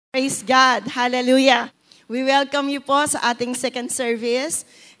Praise God. Hallelujah. We welcome you po sa ating second service.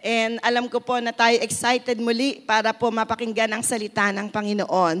 And alam ko po na tayo excited muli para po mapakinggan ang salita ng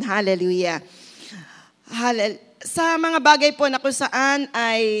Panginoon. Hallelujah. Sa mga bagay po na kung saan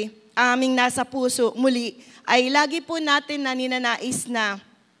ay aming nasa puso muli, ay lagi po natin na ninanais na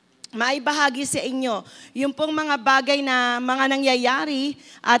maibahagi sa inyo yung pong mga bagay na mga nangyayari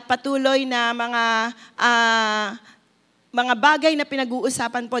at patuloy na mga bagay na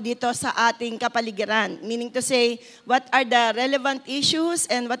pinag-uusapan po dito sa ating kapaligiran. Meaning to say, what are the relevant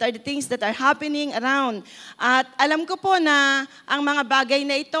issues and what are the things that are happening around. At alam ko po na ang mga bagay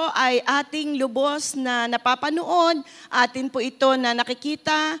na ito ay ating lubos na napapanood, atin po ito na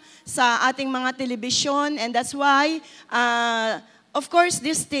nakikita sa ating mga telebisyon, and that's why, of course,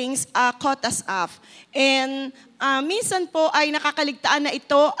 these things caught us off. And minsan po ay nakakaligtaan na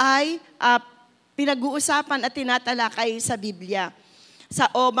ito ay pinag-uusapan at tinatalakay sa Biblia.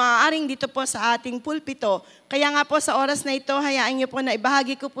 O maaaring dito po sa ating pulpito. Kaya nga po sa oras na ito, hayaan niyo po na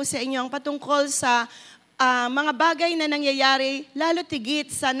ibahagi ko po sa inyo ang patungkol sa mga bagay na nangyayari, lalo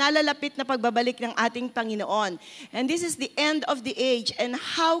tigit sa nalalapit na pagbabalik ng ating Panginoon. And this is the end of the age. And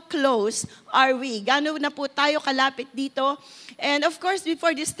how close are we? Gano'n na po tayo kalapit dito? And of course,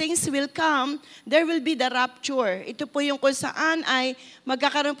 before these things will come, there will be the rapture. Ito po yung kung saan ay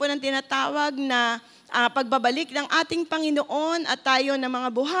magkakaroon po ng tinatawag na pagbabalik ng ating Panginoon at tayo na mga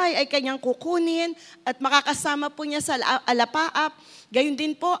buhay ay kanyang kukunin at makakasama po niya sa alapaap. Gayun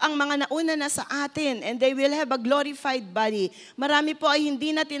din po ang mga nauna na sa atin, and they will have a glorified body. Marami po ay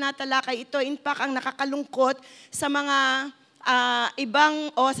hindi na tinatalakay ito. In fact, ang nakakalungkot sa mga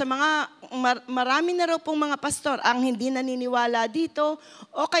marami na raw pong mga pastor ang hindi naniniwala dito,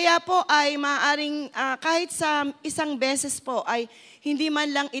 o kaya po ay maaaring kahit sa isang beses po ay hindi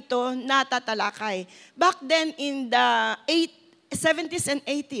man lang ito natatalakay. Back then in the 70s and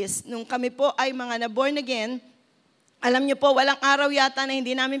 80s, nung kami po ay mga na-born again, alam niyo po, walang araw yata na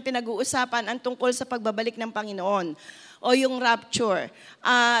hindi namin pinag-uusapan ang tungkol sa pagbabalik ng Panginoon o yung rapture.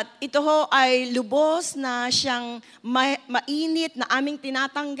 At ito ho ay lubos na siyang mainit na aming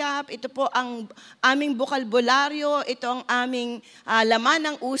tinatanggap. Ito po ang aming bokabularyo, ito ang aming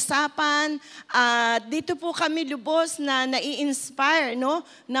laman ng usapan. At dito po kami lubos na nai-inspire, no?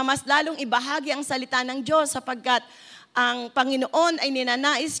 Na mas lalong ibahagi ang salita ng Diyos sapagkat ang Panginoon ay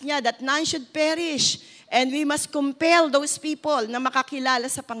ninanais niya that none should perish. And we must compel those people na makakilala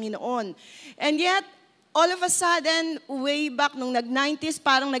sa Panginoon. And yet, all of a sudden, way back nung nag-90s,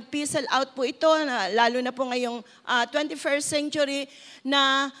 parang nag-fizzle out po ito, lalo na po ngayong 21st century,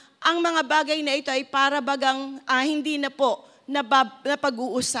 na ang mga bagay na ito ay para bagang hindi na po na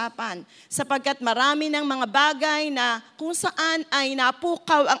pag-uusapan. Sapagkat marami ng mga bagay na kung saan ay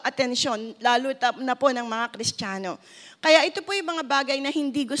napukaw ang atensyon, lalo na po ng mga Kristiyano. Kaya ito po yung mga bagay na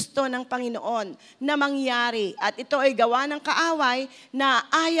hindi gusto ng Panginoon na mangyari. At ito ay gawa ng kaaway na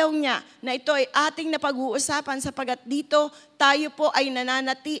ayaw niya na ito ay ating napag-uusapan sapagat dito tayo po ay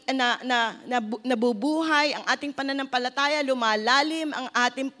nabubuhay, ang ating pananampalataya, lumalalim ang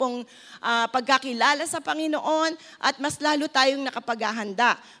ating pong pagkakilala sa Panginoon at mas lalo tayong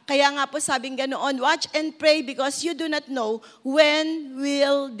nakapaghahanda. Kaya nga po sabing ganoon, watch and pray because you do not know when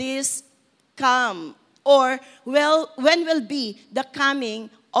will this come. Or when will be the coming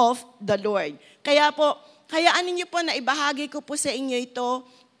of the Lord. Kaya po, hayaan niyo po na ibahagi ko po sa inyo ito.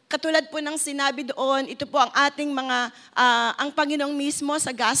 Katulad po ng sinabi doon, ito po ang ating ang Panginoong mismo sa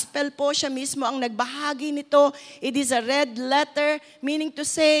gospel po, siya mismo ang nagbahagi nito. It is a red letter, meaning to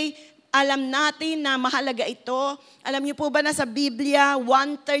say, alam natin na mahalaga ito. Alam niyo po ba na sa Biblia,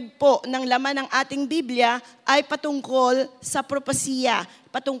 1/3 po ng laman ng ating Biblia ay patungkol sa propesiya,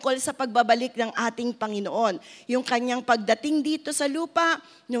 patungkol sa pagbabalik ng ating Panginoon. Yung kanyang pagdating dito sa lupa,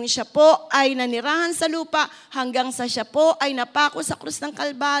 yung siya po ay nanirahan sa lupa, hanggang sa siya po ay napako sa krus ng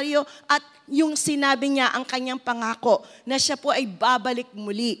Kalbaryo, at yung sinabi niya ang kanyang pangako na siya po ay babalik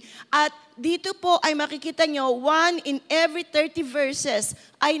muli. At dito po ay makikita nyo, 1 in every 30 verses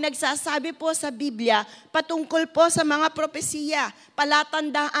ay nagsasabi po sa Biblia patungkol po sa mga propesiya,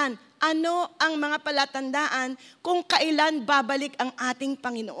 palatandaan. Ano ang mga palatandaan kung kailan babalik ang ating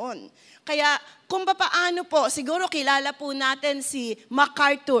Panginoon? Kaya kung paano po, siguro kilala po natin si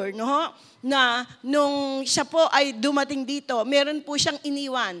MacArthur, no? Na nung siya po ay dumating dito, meron po siyang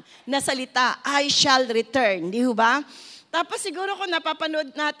iniwan na salita, I shall return, di ba? Tapos siguro kung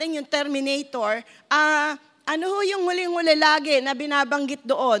napapanood natin yung Terminator, ano ho yung huling-huli lagi na binabanggit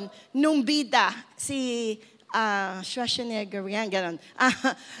doon nung bida, si Schwarzenegger, yan, gano'n.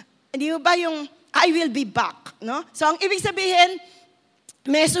 Di ba yung I will be back, no? So ang ibig sabihin,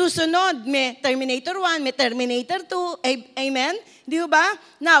 may susunod, may Terminator 1, may Terminator 2, amen? Di ba?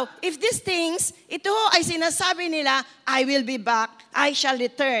 Now, if these things, ito ay sinasabi nila, I will be back, I shall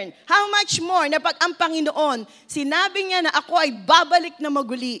return. How much more na pag ang Panginoon, sinabi niya na ako ay babalik na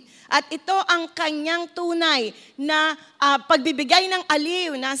maguli. At ito ang kanyang tunay na pagbibigay ng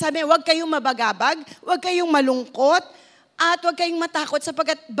aliw, na sabi, huwag kayong mabagabag, huwag kayong malungkot, at huwag kayong matakot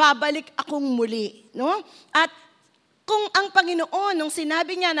sapagkat babalik akong muli. No? At kung ang Panginoon, nung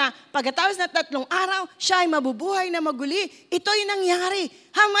sinabi niya na pagkatapos na 3 araw, siya ay mabubuhay na maguli, ito'y nangyari.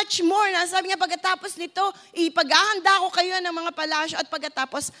 How much more na sabi niya pagkatapos nito, ipaghahanda ko kayo ng mga palasyo at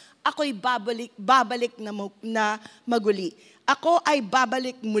pagkatapos ako'y babalik na maguli. Ako ay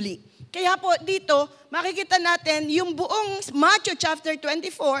babalik muli. Kaya po dito, makikita natin yung buong Matthew chapter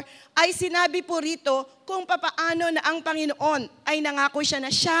 24 ay sinabi po rito kung papaano na ang Panginoon ay nangako siya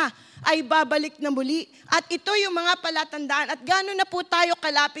na siya ay babalik na muli. At ito yung mga palatandaan at gano'n na po tayo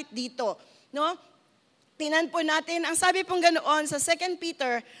kalapit dito. No? Tingnan po natin, ang sabi pong ganoon sa 2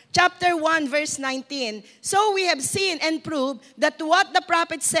 Peter chapter 1 verse 19. So we have seen and proved that what the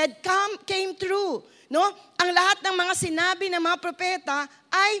prophet said came true. No? Ang lahat ng mga sinabi ng mga propeta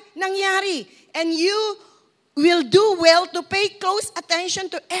ay nangyari. And you will do well to pay close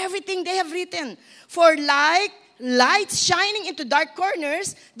attention to everything they have written. For like lights shining into dark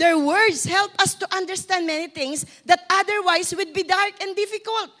corners, their words help us to understand many things that otherwise would be dark and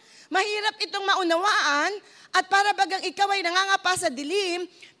difficult. Mahirap itong maunawaan at para bagang ikaw ay nangangapa sa dilim,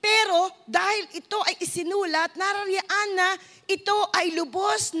 pero dahil ito ay isinulat, narariyaan na ito ay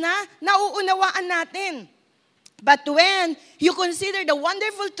lubos na nauunawaan natin. But when you consider the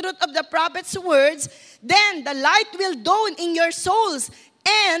wonderful truth of the prophet's words, then the light will dawn in your souls,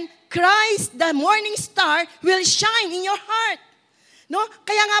 and Christ, the morning star, will shine in your heart. No?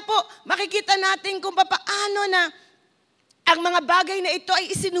 Kaya nga po, makikita natin kung paano na ang mga bagay na ito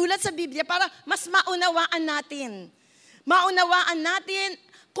ay isinulat sa Biblia para mas maunawaan natin. Maunawaan natin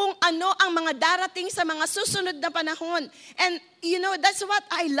kung ano ang mga darating sa mga susunod na panahon. And that's what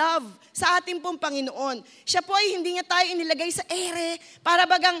I love sa ating pong Panginoon. Siya po ay hindi niya tayo inilagay sa ere para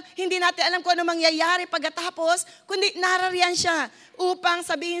bagang hindi natin alam kung ano mangyayari pagkatapos, kundi narariyan siya upang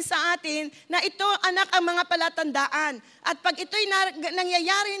sabihin sa atin na ito, anak, ang mga palatandaan. At pag ito'y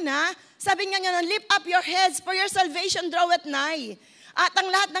nangyayari na, sabi nga niya, lift up your heads for your salvation draweth nigh. At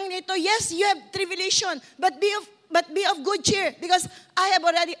ang lahat ng ito, yes, you have tribulation, but be of good cheer because I have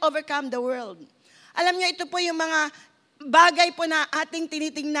already overcome the world. Alam niyo, ito po yung mga bagay po na ating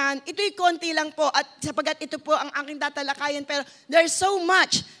tinitingnan. Ito'y konti lang po at sapagat ito po ang aking tatalakayin. Pero there's so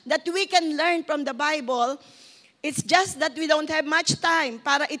much that we can learn from the Bible. It's just that we don't have much time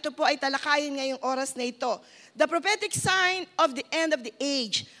para ito po ay talakayin ngayong oras na ito. The prophetic sign of the end of the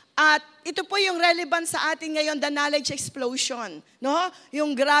age. At ito po yung relevant sa atin ngayon, the knowledge explosion. No?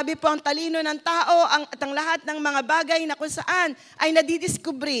 Yung grabe po ang talino ng tao at ang lahat ng mga bagay na kung saan ay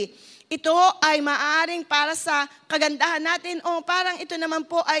nadidiscovery. Ito ay maaaring para sa kagandahan natin o parang ito naman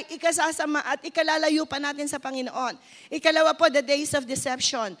po ay ikasasama at ikalalayo pa natin sa Panginoon. Ikalawa po, the days of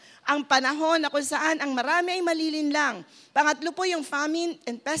deception. Ang panahon na kung saan ang marami ay malilinlang. Pangatlo po yung famine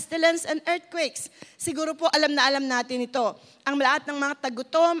and pestilence and earthquakes. Siguro po alam na alam natin ito. Ang lahat ng mga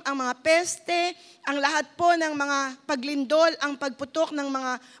tagutom, ang mga peste, ang lahat po ng mga paglindol, ang pagputok ng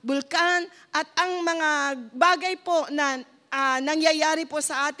mga bulkan, at ang mga bagay po na nangyayari po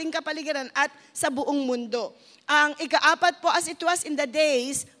sa ating kapaligiran at sa buong mundo. Ang ikaapat po, as it was in the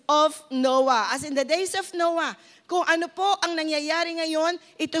days of Noah. As in the days of Noah, kung ano po ang nangyayari ngayon,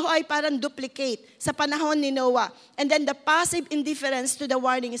 ito ay parang duplicate sa panahon ni Noah. And then the passive indifference to the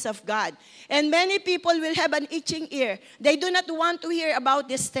warnings of God. And many people will have an itching ear. They do not want to hear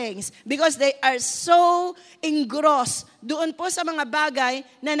about these things because they are so engrossed doon po sa mga bagay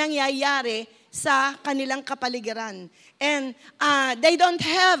na nangyayari sa kanilang kapaligiran. And they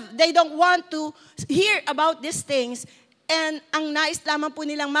don't want to hear about these things. And ang nais lamang po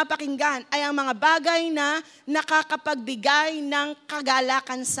nilang mapakinggan ay ang mga bagay na nakakapagbigay ng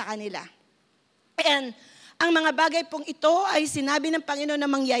kagalakan sa kanila. And ang mga bagay pong ito ay sinabi ng Panginoon na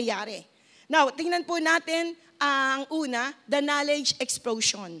mangyayari. Now, tingnan po natin ang una, the knowledge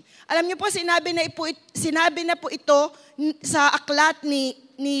explosion. Alam niyo po, sinabi na po ito sa aklat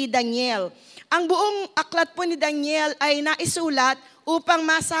ni Daniel. Ang buong aklat po ni Daniel ay naisulat upang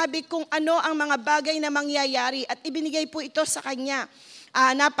masabi kung ano ang mga bagay na mangyayari at ibinigay po ito sa kanya.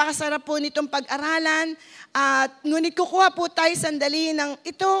 Napakasarap po nitong pag-aralan at ngunit kukuha po tayo sandali ng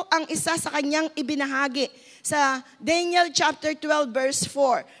ito ang isa sa kanyang ibinahagi sa Daniel chapter 12 verse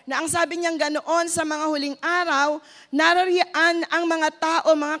 4 na ang sabi niyang ganoon sa mga huling araw, narariyan ang mga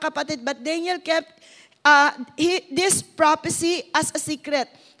tao, mga kapatid, but Daniel kept this prophecy as a secret,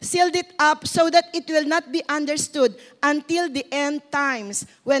 sealed it up so that it will not be understood until the end times,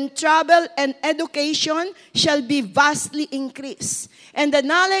 when travel and education shall be vastly increased, and the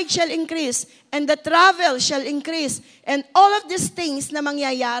knowledge shall increase, and the travel shall increase, and all of these things na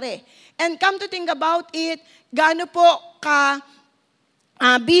mangyayari. And come to think about it, gaano po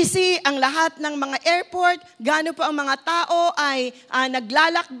busy ang lahat ng mga airport, gaano po ang mga tao ay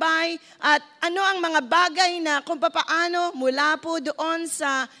naglalakbay, at ano ang mga bagay na kung papaano mula po doon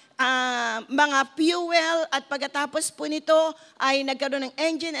sa mga fuel, at pagkatapos po nito ay nagkaroon ng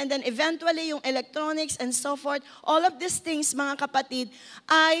engine, and then eventually yung electronics and so forth. All of these things, mga kapatid,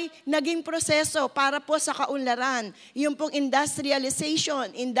 ay naging proseso para po sa kaunlaran. Yung pong industrialization,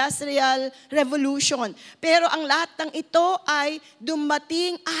 industrial revolution. Pero ang lahat ng ito ay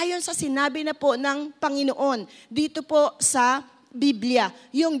dumating ayon sa sinabi na po ng Panginoon dito po sa Biblia,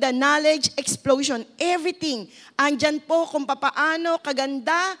 yung the knowledge explosion, everything. Andyan po kung papaano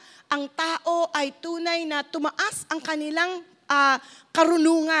kaganda ang tao ay tunay na tumaas ang kanilang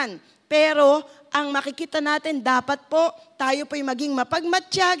karunungan. Pero ang makikita natin, dapat po tayo po'y maging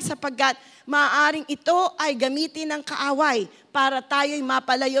mapagmatsyag sapagkat maaaring ito ay gamitin ng kaaway para tayo'y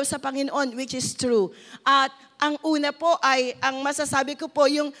mapalayo sa Panginoon, which is true. At ang una po ay, ang masasabi ko po,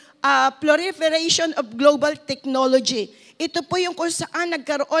 yung proliferation of global technology. Ito po yung kung saan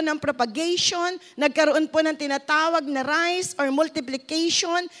nagkaroon ng propagation, nagkaroon po ng tinatawag na rise or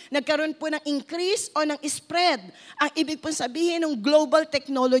multiplication, nagkaroon po ng increase o ng spread. Ang ibig po sabihin ng global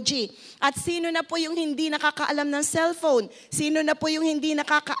technology. At sino na po yung hindi nakakaalam ng cellphone? Sino na po yung hindi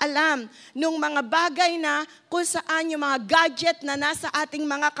nakakaalam ng mga bagay na kung saan yung mga gadget na nasa ating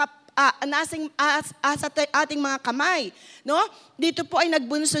mga ating mga kamay, no? Dito po ay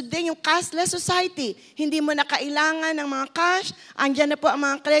nagbunsod din yung cashless society. Hindi mo na kailangan ng mga cash. Andiyan na po ang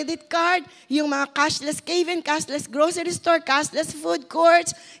mga credit card, yung mga cashless caven, cashless grocery store, cashless food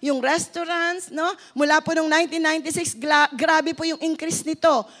courts, yung restaurants, no? Mula po noong 1996, grabe po yung increase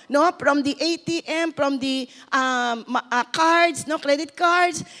nito, no? From the ATM, from the cards, no, credit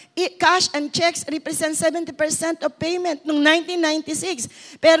cards, cash and checks represent 70% of payment noong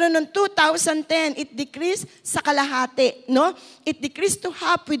 1996. Pero noong 2010, it decreased sa kalahati, no? It decreased to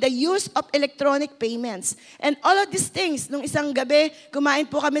half with the use of electronic payments. And all of these things, nung isang gabi, kumain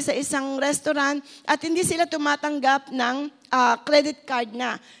po kami sa isang restaurant at hindi sila tumatanggap ng credit card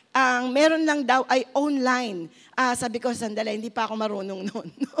na. Ang meron lang daw ay online. Sabi ko, sandali, hindi pa ako marunong noon.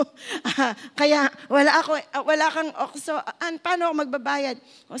 Kaya wala kang, so paano ako magbabayad?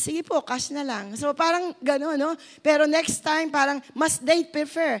 O sige po, cash na lang. So parang gano'n, no? Pero next time, parang mas they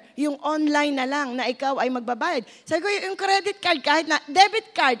prefer yung online na lang na ikaw ay magbabayad. Sabi ko, yung credit card, kahit na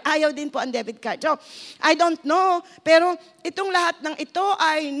debit card, ayaw din po ang debit card. So, I don't know, pero itong lahat ng ito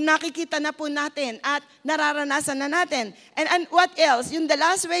ay nakikita na po natin at nararanasan na natin. And what else? Yung the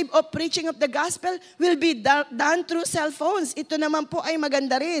last wave of preaching of the gospel will be done through cell phones. Ito naman po ay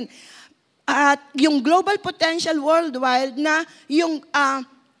maganda rin. At yung global potential worldwide na yung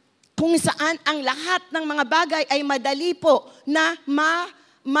kung saan ang lahat ng mga bagay ay madali po na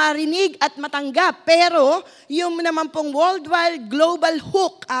marinig at matanggap. Pero yung naman pong worldwide global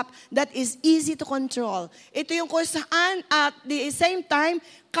hookup that is easy to control. Ito yung kung saan at the same time,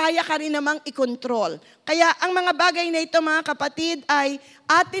 kaya ka rin namang i-control. Kaya ang mga bagay na ito, mga kapatid, ay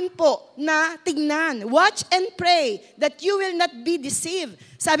atin po na tignan. Watch and pray that you will not be deceived.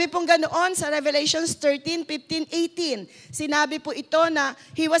 Sabi pong ganoon sa Revelations 13, 15, 18. Sinabi po ito na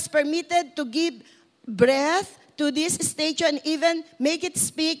He was permitted to give breath to this statue and even make it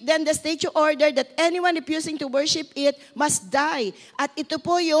speak. Then the statue ordered that anyone refusing to worship it must die. At ito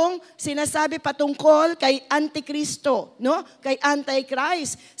po yung sinasabi patungkol kay Antikristo, no? Kay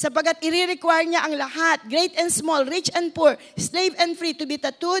Antichrist. Sapagat i-require niya ang lahat, great and small, rich and poor, slave and free, to be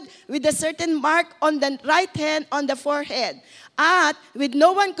tattooed with a certain mark on the right hand, on the forehead. At with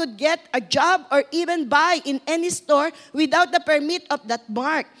no one could get a job or even buy in any store without the permit of that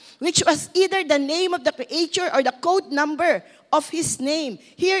mark, which was either the name of the creator or the code number of his name.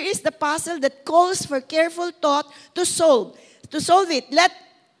 Here is the puzzle that calls for careful thought to solve. To solve it, let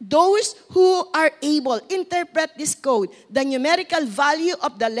those who are able interpret this code, the numerical value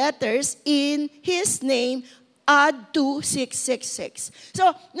of the letters in his name, add to 666. So,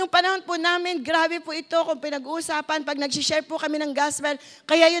 nung panahon po namin, grabe po ito kung pinag-uusapan, pag nag-share po kami ng gospel,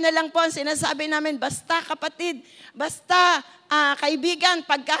 kaya yun na lang po ang sinasabi namin, basta kapatid, basta kaibigan,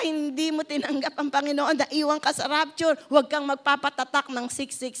 pagka hindi mo tinanggap ang Panginoon, naiwan ka sa rapture, huwag kang magpapatatak ng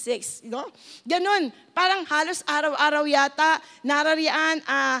 666. You know? Ganun, parang halos araw-araw yata, narariyan,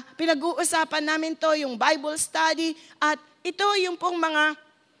 pinag-uusapan namin to, yung Bible study, at ito yung pong mga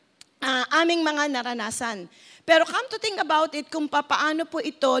aming mga naranasan. Pero come to think about it, kung paano po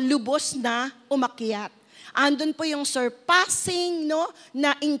ito lubos na umakyat. Andun po yung surpassing, no,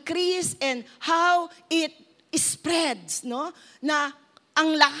 na increase and how it spreads, no, na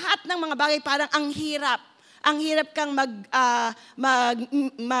ang lahat ng mga bagay parang ang hirap. Ang hirap kang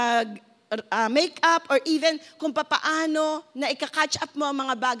make up or even kung paano na ika-catch up mo ang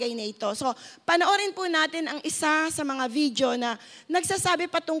mga bagay na ito. So, panoorin po natin ang isa sa mga video na nagsasabi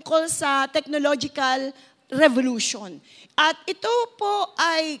patungkol sa technological revolution. At ito po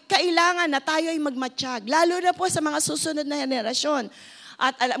ay kailangan na tayo ay magmatsyag, lalo na po sa mga susunod na henerasyon.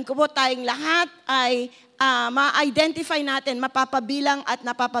 At alam ko po tayong lahat ay ma-identify natin, mapapabilang at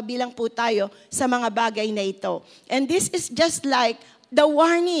napapabilang po tayo sa mga bagay na ito. And this is just like the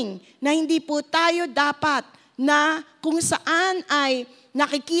warning na hindi po tayo dapat na kung saan ay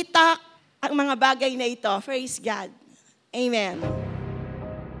nakikita ang mga bagay na ito. Praise God. Amen.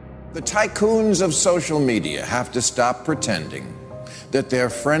 The tycoons of social media have to stop pretending that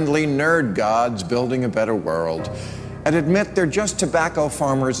they're friendly nerd gods building a better world and admit they're just tobacco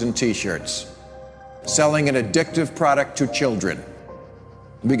farmers in t-shirts, selling an addictive product to children.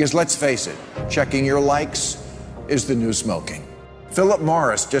 Because let's face it, checking your likes is the new smoking. Philip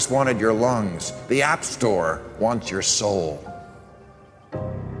Morris just wanted your lungs. The App Store wants your soul.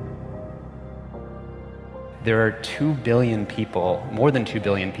 There are 2 billion people, more than 2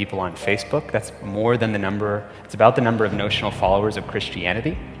 billion people on Facebook. That's more than the number, it's about the number of notional followers of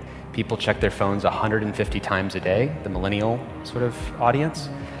Christianity. People check their phones 150 times a day, the millennial sort of audience.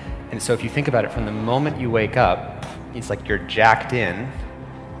 And so if you think about it, from the moment you wake up, it's like you're jacked in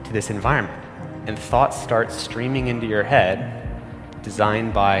to this environment. And thoughts start streaming into your head,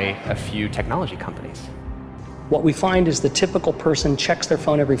 designed by a few technology companies. What we find is the typical person checks their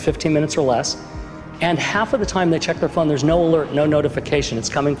phone every 15 minutes or less, and half of the time they check their phone, there's no alert, no notification. It's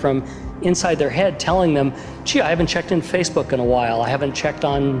coming from inside their head telling them, gee, I haven't checked in Facebook in a while. I haven't checked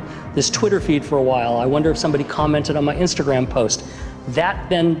on this Twitter feed for a while. I wonder if somebody commented on my Instagram post. That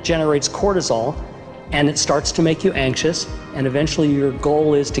then generates cortisol, and it starts to make you anxious, and eventually your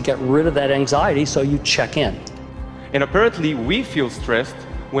goal is to get rid of that anxiety, so you check in. And apparently we feel stressed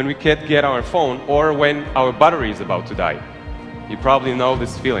when we can't get our phone or when our battery is about to die. You probably know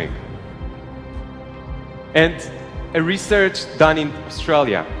this feeling. And a research done in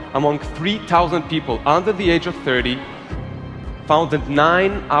Australia among 3,000 people under the age of 30 found that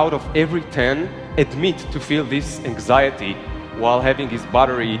 9 out of every 10 admit to feel this anxiety while having his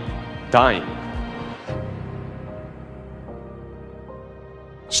battery dying.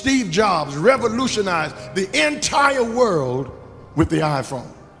 Steve Jobs revolutionized the entire world with the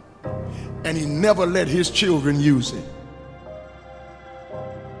iPhone, and he never let his children use it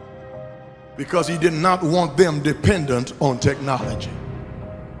because he did not want them dependent on technology.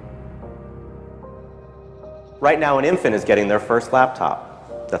 Right now, an infant is getting their first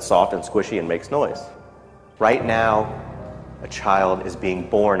laptop that's soft and squishy and makes noise. Right now, a child is being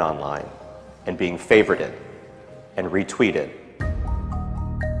born online and being favorited and retweeted.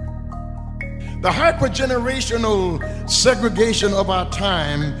 The hypergenerational segregation of our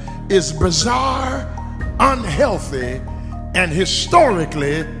time is bizarre, unhealthy, and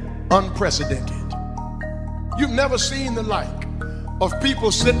historically unprecedented. You've never seen the like of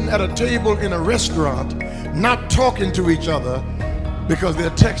people sitting at a table in a restaurant not talking to each other because they're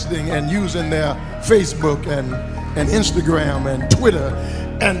texting and using their Facebook and Instagram and Twitter,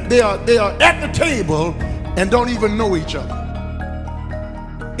 and they are at the table and don't even know each other.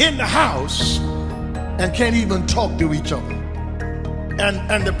 In the house and can't even talk to each other.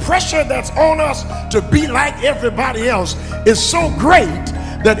 And the pressure that's on us to be like everybody else is so great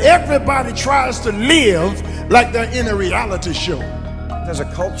that everybody tries to live like they're in a reality show. As a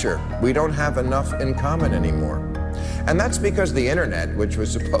culture, we don't have enough in common anymore. And that's because the internet, which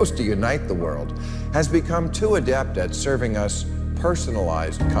was supposed to unite the world, has become too adept at serving us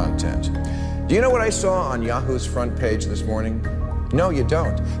personalized content. Do you know what I saw on Yahoo's front page this morning? No, you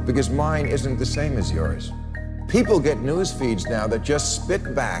don't, because mine isn't the same as yours. People get news feeds now that just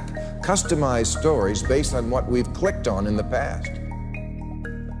spit back customized stories based on what we've clicked on in the past.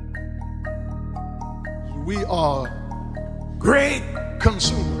 We are great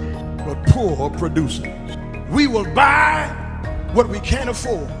consumers, but poor producers. We will buy what we can't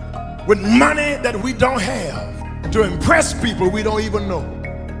afford with money that we don't have to impress people we don't even know,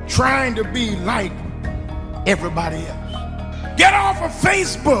 trying to be like everybody else. Get off of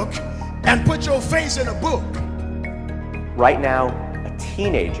Facebook and put your face in a book. Right now, a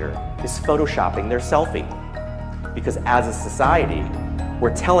teenager is photoshopping their selfie because as a society,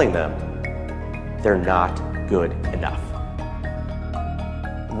 we're telling them they're not good enough.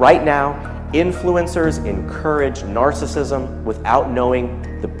 Right now, influencers encourage narcissism without knowing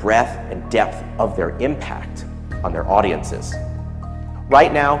the breadth and depth of their impact on their audiences.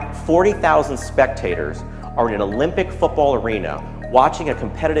 Right now, 40,000 spectators are in an Olympic football arena watching a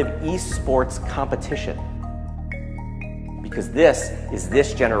competitive esports competition because this is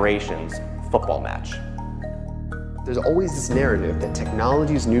this generation's football match. There's always this narrative that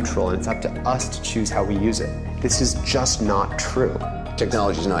technology is neutral and it's up to us to choose how we use it. This is just not true.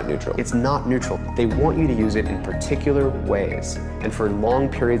 Technology is not neutral. It's not neutral. They want you to use it in particular ways and for long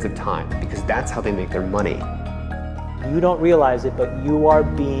periods of time because that's how they make their money. You don't realize it, but you are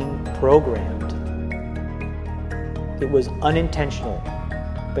being programmed. It was unintentional,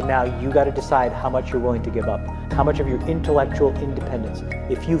 but now you got to decide how much you're willing to give up, how much of your intellectual independence.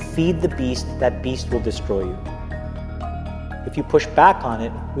 If you feed the beast, that beast will destroy you. If you push back on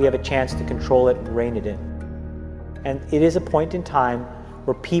it, we have a chance to control it and rein it in. And it is a point in time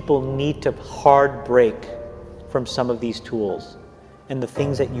where people need to hard break from some of these tools and the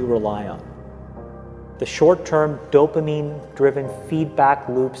things that you rely on. The short-term dopamine-driven feedback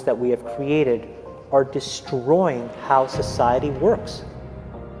loops that we have created are destroying how society works.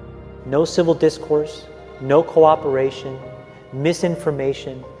 No civil discourse, no cooperation,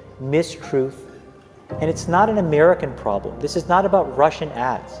 misinformation, mistruth. And it's not an American problem. This is not about Russian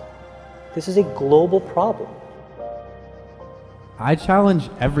ads. This is a global problem. I challenge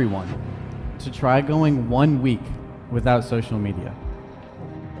everyone to try going 1 week without social media.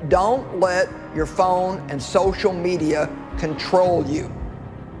 Don't let your phone and social media control you.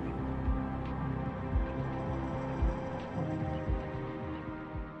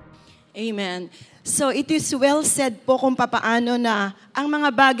 Amen. So it is well said po kung papaano na ang mga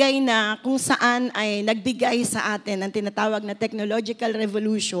bagay na kung saan ay nagbigay sa atin ang tinatawag na technological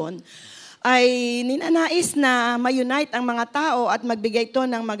revolution ay ninanais na ma-unite ang mga tao at magbigay ito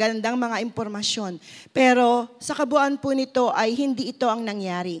ng magandang mga impormasyon. Pero sa kabuuan po nito ay hindi ito ang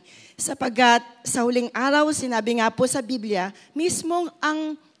nangyari. Sapagkat sa huling araw, sinabi nga po sa Biblia, mismong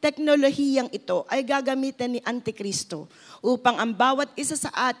ang teknolohiyang ito ay gagamitin ni Antikristo upang ang bawat isa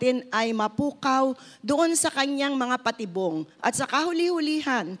sa atin ay mapukaw doon sa kanyang mga patibong. At sa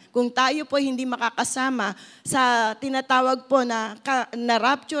kahuli-hulihan, kung tayo po hindi makakasama sa tinatawag po na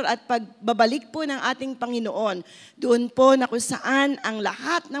rapture at pagbabalik po ng ating Panginoon, doon po na kung saan ang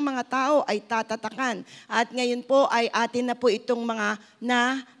lahat ng mga tao ay tatatakan. At ngayon po ay atin na po itong mga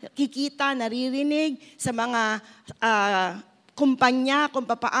nakikita, naririnig sa mga kumpanya kung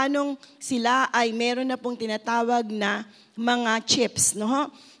papaanong sila ay meron na pong tinatawag na mga chips,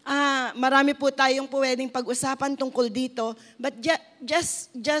 no? Marami po tayong pwedeng pag-usapan tungkol dito, but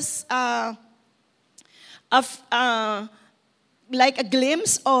like a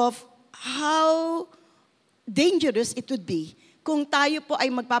glimpse of how dangerous it would be kung tayo po ay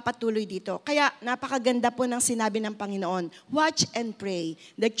magpapatuloy dito. Kaya napakaganda po ng sinabi ng Panginoon, watch and pray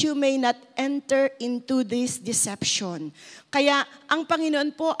that you may not enter into this deception. Kaya ang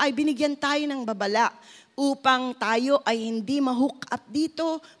Panginoon po ay binigyan tayo ng babala upang tayo ay hindi ma-hook up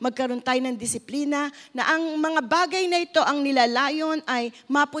dito, magkaroon tayo ng disiplina, na ang mga bagay na ito, ang nilalayon ay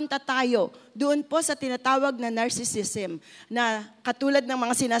mapunta tayo doon po sa tinatawag na narcissism, na katulad ng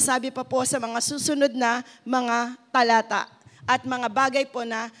mga sinasabi pa po sa mga susunod na mga talata at mga bagay po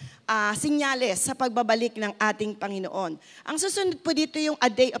na sinyales sa pagbabalik ng ating Panginoon. Ang susunod po dito yung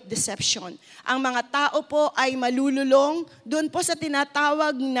a day of deception. Ang mga tao po ay malululong doon po sa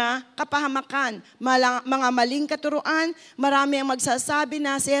tinatawag na kapahamakan, mga maling katuruan. Marami ang magsasabi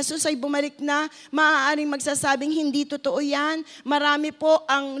na si Jesus ay bumalik na, maaaring magsasabing hindi totoo yan. Marami po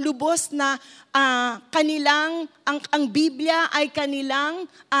ang lubos na ang Biblia ay kanilang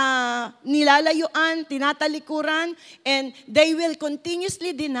nilalayuan, tinatalikuran, and they will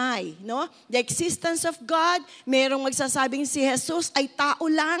continuously deny, no, the existence of God. Merong magsasabing si Jesus ay tao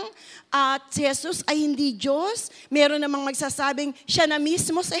lang at si Jesus ay hindi Diyos. Meron namang magsasabing siya na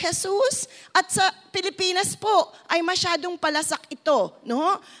mismo si Jesus. At sa Pilipinas po ay masyadong palasak ito,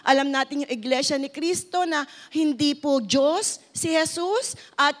 no? Alam natin yung Iglesia ni Cristo na hindi po Diyos si Jesus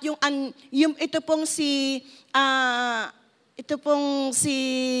at ito pong si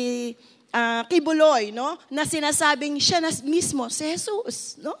Kibuloy, no, na sinasabing siya na mismo si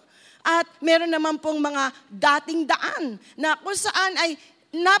Jesus, no? At meron naman pong mga dating daan na kung saan ay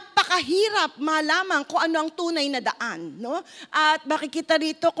napakahirap malaman kung ano ang tunay na daan, no? At makikita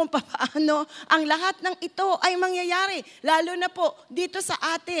rito kung paano ang lahat ng ito ay mangyayari, lalo na po dito sa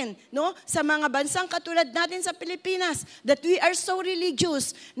atin, no? Sa mga bansang katulad natin sa Pilipinas, that we are so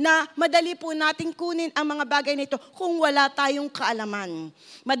religious na madali po nating kunin ang mga bagay nito kung wala tayong kaalaman.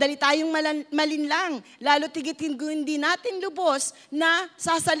 Madali tayong malinlang, lalo tigitin hindi natin lubos na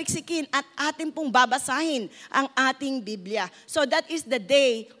sasaliksikin at atin pong babasahin ang ating Biblia. So that is the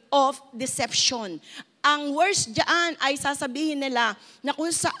day of deception. Ang worst dyan ay sasabihin nila na kung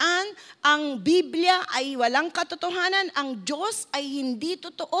saan ang Biblia ay walang katotohanan, ang Diyos ay hindi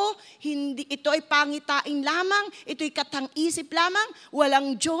totoo, ito ay pangitain lamang, ito ay katang-isip lamang,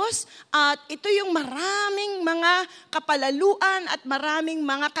 walang Diyos, at ito yung maraming mga kapalaluan at maraming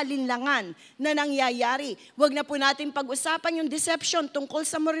mga kalinlangan na nangyayari. Huwag na po natin pag-usapan yung deception tungkol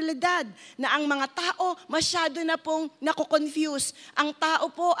sa moralidad, na ang mga tao masyado na pong nakukonfuse. Ang tao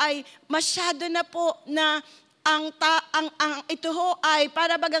po ay masyado na po na ito ho ay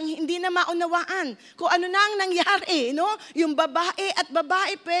para bagang hindi na maunawaan kung ano na ang nangyari, no? Yung babae at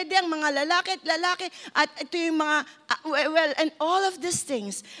babae, pwede ang mga lalaki at lalaki, at ito yung mga, and all of these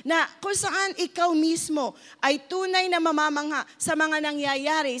things, na kung saan ikaw mismo ay tunay na mamamangha sa mga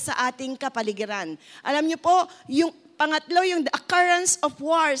nangyayari sa ating kapaligiran. Alam niyo po, yung pangatlo, yung the occurrence of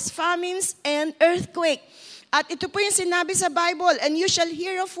wars, famines, and earthquake. At ito po yung sinabi sa Bible, and you shall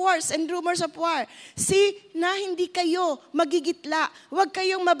hear of wars and rumors of war. See na hindi kayo magigitla. Huwag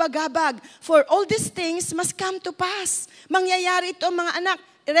kayong mabagabag. For all these things must come to pass. Mangyayari ito, mga anak.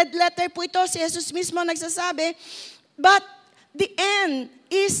 Red letter po ito, si Jesus mismo nagsasabi, but the end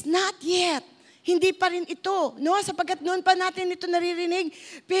is not yet. Hindi pa rin ito, no? Sapagkat noon pa natin ito naririnig.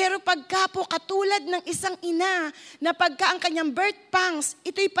 Pero pagka po katulad ng isang ina, na pagka ang kanyang birth pangs,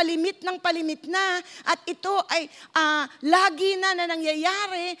 ito'y palimit ng palimit na, at ito ay lagi na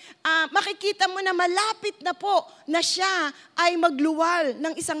nangyayari, makikita mo na malapit na po na siya ay magluwal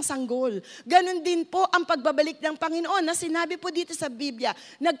ng isang sanggol. Ganon din po ang pagbabalik ng Panginoon na sinabi po dito sa Biblia.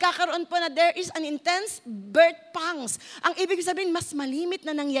 Nagkakaroon po na there is an intense birth pangs. Ang ibig sabihin, mas malimit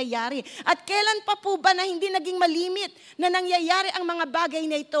na nangyayari. At kailan pa po ba na hindi naging malimit na nangyayari ang mga bagay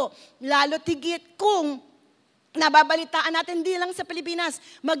na ito? Lalo tigit kung nababalitaan natin di lang sa Pilipinas,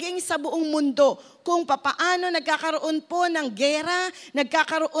 maging sa buong mundo, kung papaano nagkakaroon po ng gera,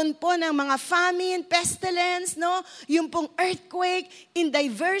 nagkakaroon po ng mga famine, pestilence, no? Yung pong earthquake in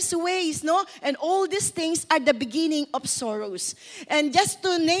diverse ways, no? And all these things are the beginning of sorrows. And just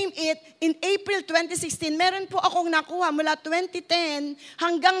to name it, in April 2016, meron po akong nakuha mula 2010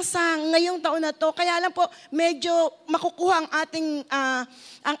 hanggang sa ngayong taon na to. Kaya lang po, medyo makukuha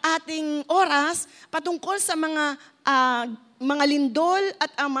ang ating oras patungkol sa mga lindol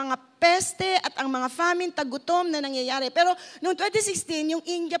at ang mga peste at ang mga famine, tagutom na nangyayari. Pero noong 2016, yung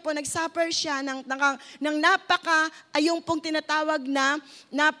India po, nagsuffer siya ng yung pong tinatawag na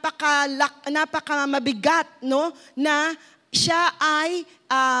napaka mabigat, no? Na siya ay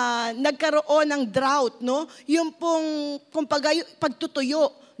nagkaroon ng drought, no? Yung pong pagtutuyo,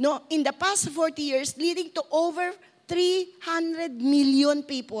 no? In the past 40 years, leading to over 300 million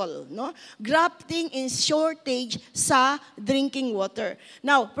people, no, grafting in shortage sa drinking water.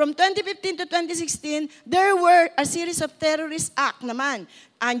 Now, from 2015 to 2016, there were a series of terrorist act naman.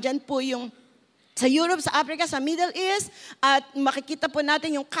 Andyan po yung sa Europe, sa Africa, sa Middle East, at makikita po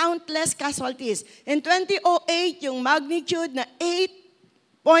natin yung countless casualties. In 2008, yung magnitude na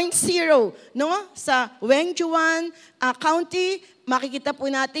 8.0, no, sa Wenchuan County, makikita po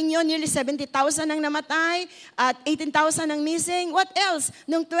natin yun, nearly 70,000 ang namatay at 18,000 ang missing. What else?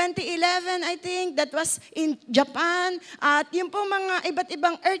 Noong 2011, I think, that was in Japan. At yung pong mga iba't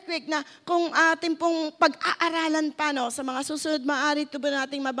ibang earthquake na kung ating pong pag-aaralan pa, no, sa mga susunod, maaari ito ba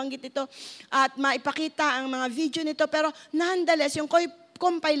nating mabanggit ito at maipakita ang mga video nito. Pero nonetheless, yung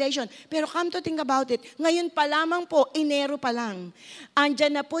compilation. Pero come to think about it, ngayon pa lamang po, Enero pa lang,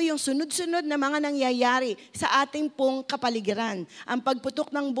 andyan na po yung sunod-sunod na mga nangyayari sa ating pong kapaligiran. Ang pagputok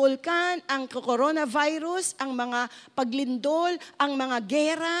ng bulkan, ang coronavirus, ang mga paglindol, ang mga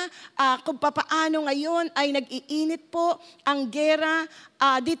gera, kung papaano ngayon ay nag-iinit po ang gera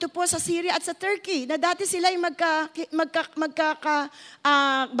dito po sa Syria at sa Turkey, na dati sila ay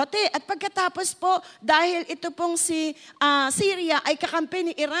magkakabate. At pagkatapos po, dahil ito pong si Syria ay kakampi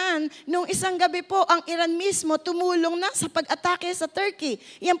ni Iran, nung isang gabi po, ang Iran mismo tumulong na sa pag-atake sa Turkey.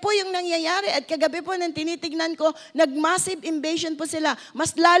 Yan po yung nangyayari. At kagabi po nang tinitignan ko, nag-massive invasion po sila.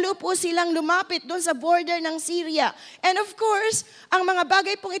 Mas lalo po silang lumapit doon sa border ng Syria. And of course, ang mga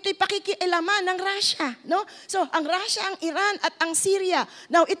bagay pong ito'y pakikialaman ng Russia. No? So, ang Russia, ang Iran at ang Syria.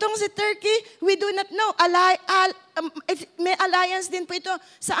 Now, itong si Turkey, we do not know. may alliance din po ito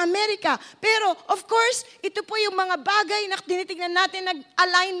sa Amerika. Pero, of course, ito po yung mga bagay na tinitignan natin,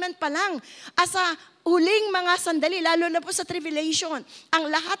 nag-alignment pa lang. Sa huling mga sandali, lalo na po sa tribulation, ang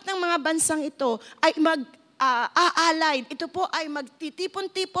lahat ng mga bansang ito ay aallied. Ito po ay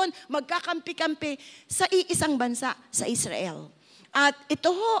magtitipon-tipon, magkakampi-kampi sa iisang bansa, sa Israel. At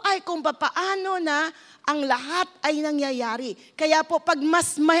ito ho ay kung paano na ang lahat ay nangyayari. Kaya po pag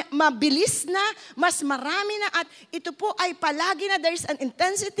mas mabilis na, mas marami na, at ito po ay palagi na there is an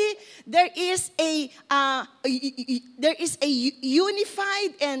intensity, there is a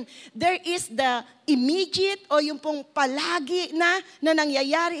unified, and there is the immediate o yung pong palagi na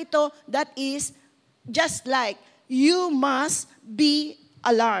nangyayari ito, that is just like you must be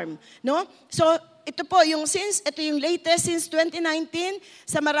alarmed, no? So ito po yung ito yung latest since 2019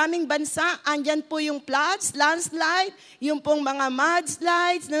 sa maraming bansa, andyan po yung floods, landslide, yung pong mga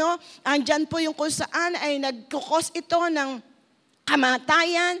mudslides, no? Andyan po yung kung saan ay nagkukos ito ng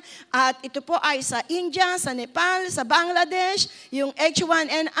kamatayan, at ito po ay sa India, sa Nepal, sa Bangladesh, yung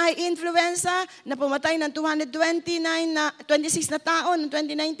H1N1 influenza na pumatay ng 26 na tao noong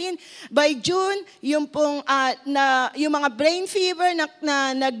 2019. By June, yung pong yung mga brain fever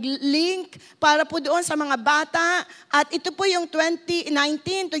na nag-link para po doon sa mga bata, at ito po yung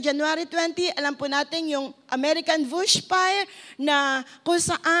 2019 to January 20, alam po natin yung American bushfire na kung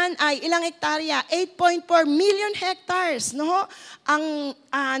saan ay ilang hektarya, 8.4 million hectares, no? Ang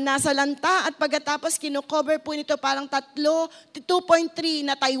nasa lanta, at pagkatapos kino-cover po nito parang 2.3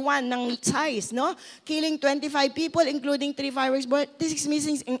 na Taiwan ng size, no? Killing 25 people including 3 fireworks, 36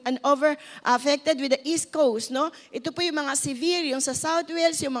 missing and over affected with the East Coast, no? Ito po yung mga severe, yung sa South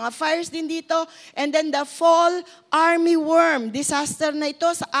Wales, yung mga fires din dito, and then the fall army worm disaster na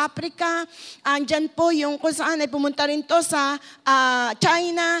ito sa Africa. Andyan po yung kung saan ay pumunta rin to sa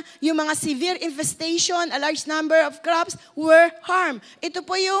China, yung mga severe infestation, a large number of crops were harmed. Ito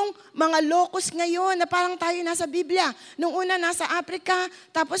po yung mga locust ngayon na parang tayo nasa Biblia. Nung una nasa Africa,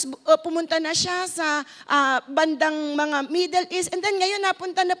 tapos pumunta na siya sa bandang mga Middle East, and then ngayon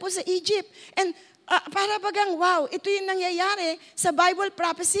napunta na po sa Egypt. And para bagang wow, ito yung nangyayari sa Bible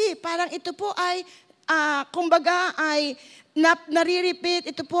prophecy. Parang ito po ay kumbaga ay nare-repeat,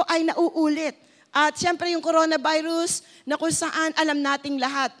 ito po ay nauulit. At siyempre yung coronavirus na kung saan alam nating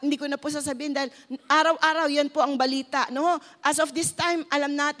lahat. Hindi ko na po sasabihin dahil araw-araw yan po ang balita. No? As of this time,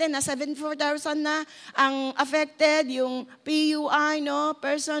 alam natin na 74,000 na ang affected, yung PUI, no?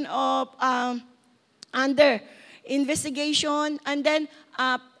 Person of under investigation. And then,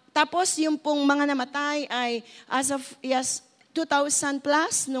 tapos yung pong mga namatay ay as of 2,000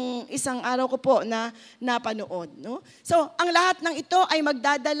 plus nung isang araw ko po na napanood. No? So, ang lahat ng ito ay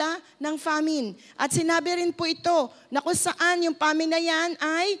magdadala ng famine. At sinabi rin po ito na kung saan yung famine na yan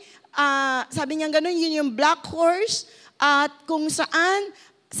ay, sabi niya gano'n, yun yung black horse. At kung saan,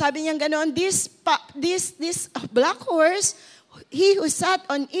 sabi niya gano'n, this black horse, he who sat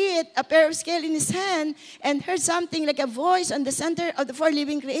on it, a pair of scales in his hand, and heard something like a voice on the center of the four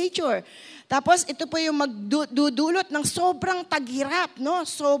living creature. Tapos ito po yung magdudulot ng sobrang taghirap, no?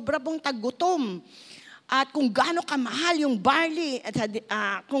 Sobra pong taggutom. At kung gaano kamahal yung barley, at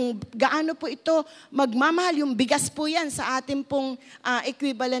kung gaano po ito magmamahal, yung bigas po yan sa ating pong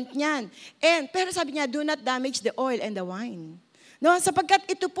equivalent niyan. Pero sabi niya, do not damage the oil and the wine. No, sapagkat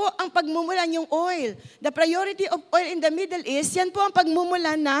ito po ang pagmumulan yung oil. The priority of oil in the Middle East, yan po ang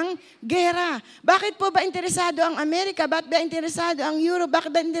pagmumulan ng gera. Bakit po ba interesado ang Amerika? Bakit ba interesado ang Europe?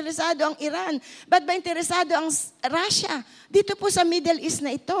 Bakit ba interesado ang Iran? Bakit ba interesado ang Russia? Dito po sa Middle East na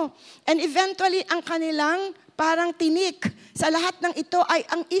ito. And eventually, ang kanilang parang tinik sa lahat ng ito ay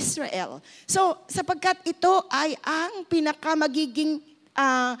ang Israel. So, sapagkat ito ay ang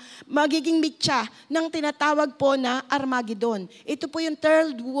magiging mitya ng tinatawag po na Armageddon. Ito po yung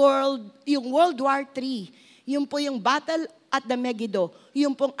World War III. Yung po yung battle at the Megiddo,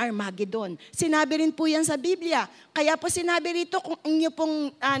 yung pong Armageddon. Sinabi rin po yan sa Biblia. Kaya po sinabi rito kung inyo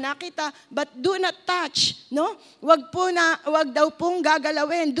pong nakita, but do not touch, no? Wag daw pong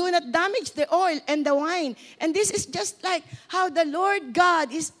gagalawin. Do not damage the oil and the wine. And this is just like how the Lord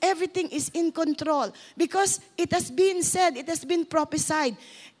God everything is in control. Because it has been said, it has been prophesied.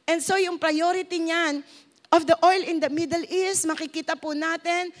 And so yung priority niyan, of the oil in the Middle East, makikita po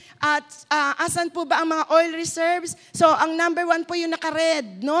natin at asan po ba ang mga oil reserves. So, ang number 1 po yung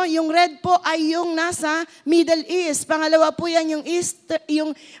naka-red, no? Yung red po ay yung nasa Middle East. Pangalawa po yan yung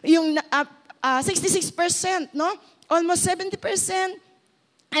 66%, no? Almost 70%.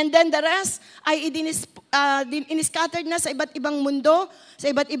 And then the rest ay in-scattered na sa iba't ibang mundo,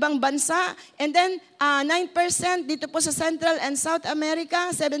 sa iba't ibang bansa. And then 9% dito po sa Central and South America,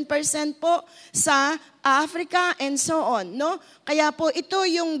 7% po sa Africa, and so on, no? Kaya po ito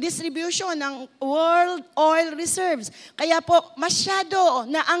yung distribution ng world oil reserves. Kaya po masyado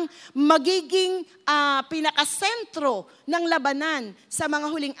na ang magiging pinakasentro ng labanan sa mga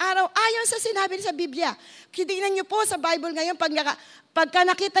huling araw ayon sa sinabi sa Biblia. Tingnan niyo po sa Bible ngayon, pagka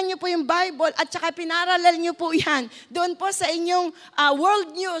nakita niyo po yung Bible at saka pinaralal niyo po yan, doon po sa inyong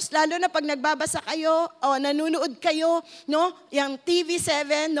world news, lalo na pag nagbabasa kayo o nanonood kayo, no, yung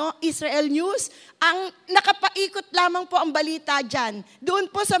TV7, no, Israel News, ang nakapaikot lamang po ang balita dyan. Doon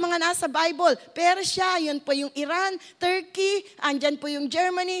po sa mga nasa Bible, Persia, yun po yung Iran, Turkey, andyan po yung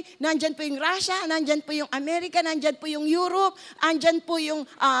Germany, nandyan po yung Russia, nandyan po yung America, nandyan po yung Europe, andyan po yung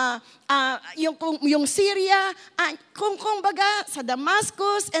Syria, kung baga sa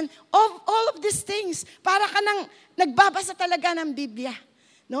Damascus, and all of these things, para ka nang nagbabasa talaga ng Biblia.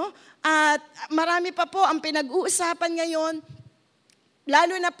 No? At marami pa po ang pinag-uusapan ngayon.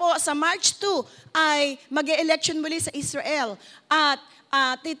 Lalo na po sa March 2 ay mag-e-election muli sa Israel. At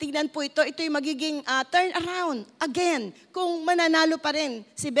titignan po ito yung magiging turnaround again kung mananalo pa rin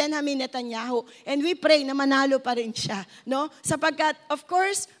si Benjamin Netanyahu. And we pray na manalo pa rin siya. No? Sapagkat, of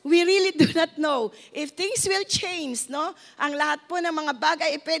course, we really do not know if things will change. No? Ang lahat po ng mga bagay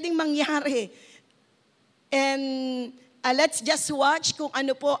ay pwedeng mangyari. And let's just watch kung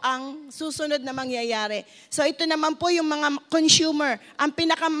ano po ang susunod na mangyayari. So ito naman po yung mga consumer. Ang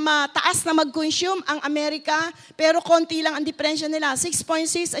pinakamataas na mag-consume ang Amerika, pero konti lang ang diferensya nila.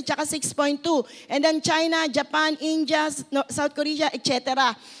 6.6 at saka 6.2. And then China, Japan, India, South Korea, etc.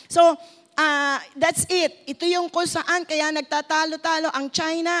 So that's it. Ito yung kung saan kaya nagtatalo-talo ang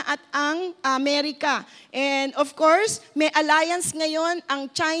China at ang Amerika. And of course, may alliance ngayon ang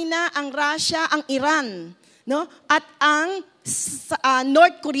China, ang Russia, ang Iran. No? At ang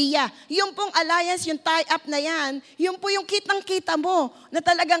North Korea. Yung pong alliance, yung tie-up na yan, yung po yung kitang-kita mo na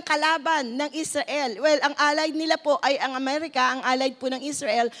talagang kalaban ng Israel. Well, ang allied nila po ay ang Amerika, ang allied po ng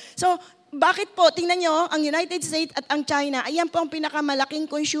Israel. So, bakit po? Tingnan nyo, ang United States at ang China, ayan po ang pinakamalaking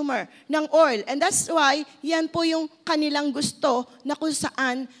consumer ng oil. And that's why, yan po yung kanilang gusto na kung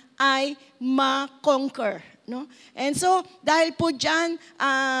saan ay ma-conquer. No? And so, dahil po dyan,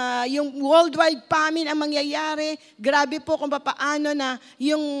 yung worldwide famine ang mangyayari, grabe po kung paano na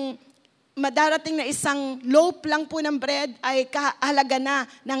yung madarating na isang loaf lang po ng bread ay kahalaga na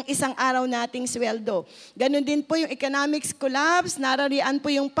ng isang araw nating sweldo. Ganon din po yung economics collapse, nararian po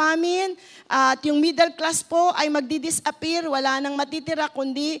yung famine, at yung middle class po ay magdi-disappear, wala nang matitira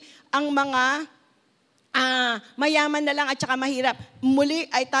kundi ang mga mayaman na lang at saka mahirap. Muli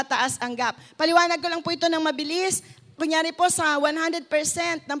ay tataas ang gap. Paliwanag ko lang po ito ng mabilis. Kunyari po sa 100%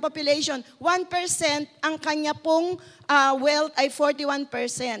 ng population, 1% ang kanya pong wealth ay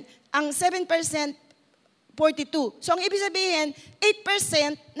 41%. Ang 7%, 42. So ang ibig sabihin,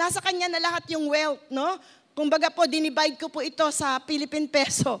 8% nasa kanya na lahat yung wealth, no? Kumbaga po, dinivide ko po ito sa Philippine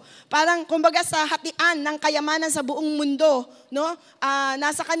peso. Parang, kumbaga sa hatian ng kayamanan sa buong mundo, no?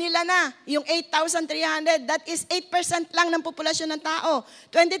 Nasa kanila na, yung 8,300, that is 8% lang ng populasyon ng tao.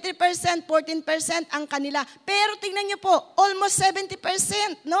 23%, 14% ang kanila. Pero tingnan niyo po, almost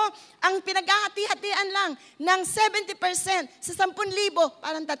 70%, no? Ang pinaghahati-hatian lang ng 70% sa 10,000,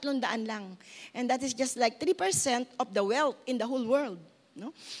 parang 300 lang. And that is just like 3% of the wealth in the whole world.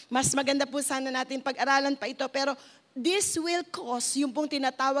 No? Mas maganda po sana natin pag-aralan pa ito, pero this will cause yung pong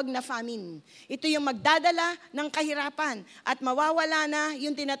tinatawag na famine. Ito yung magdadala ng kahirapan at mawawala na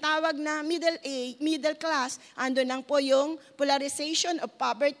yung tinatawag na middle class. Ando nang po yung polarization of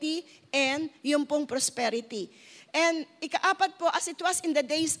poverty and yung pong prosperity. And ikaapat po, as it was in the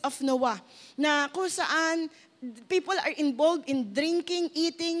days of Noah, na kung saan people are involved in drinking,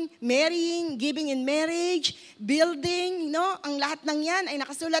 eating, marrying, giving in marriage, building, no? Ang lahat ng yan ay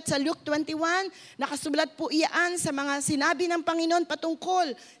nakasulat sa Luke 21. Nakasulat po iyan sa mga sinabi ng Panginoon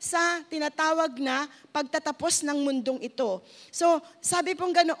patungkol sa tinatawag na pagtatapos ng mundong ito. So, sabi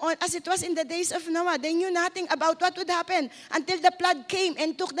pong ganoon, as it was in the days of Noah, they knew nothing about what would happen until the flood came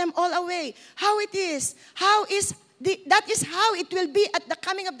and took them all away. That is how it will be at the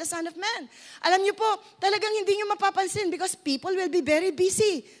coming of the Son of Man. Alam niyo po, talagang hindi niyo mapapansin because people will be very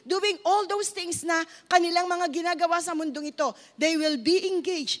busy doing all those things na kanilang mga ginagawa sa mundong ito. They will be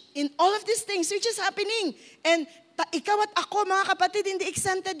engaged in all of these things which is happening. And ikaw at ako, mga kapatid, hindi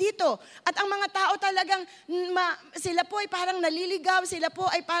exempted dito. At ang mga tao talagang, sila po ay parang naliligaw, sila po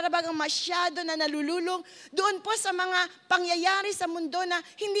ay parang masyado na nalululong doon po sa mga pangyayari sa mundo na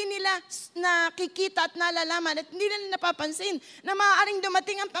hindi nila nakikita at nalalaman at hindi nila napapansin na maaaring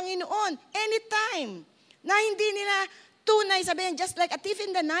dumating ang Panginoon anytime na hindi nila tunay, sabihin, just like a thief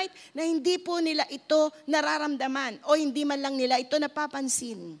in the night, na hindi po nila ito nararamdaman o hindi man lang nila ito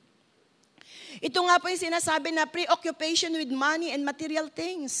napapansin. Ito nga po yung sinasabi na preoccupation with money and material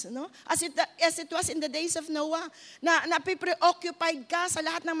things. No? As it was in the days of Noah, na napipreoccupied ka sa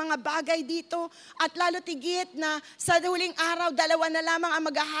lahat ng mga bagay dito, at lalo tigit na sa huling araw, dalawa na lamang ang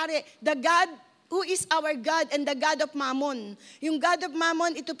maghahari. The God who is our God and the God of Mammon. Yung God of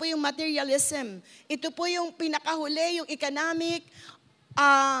Mammon, ito po yung materialism. Ito po yung pinakahuli, yung economic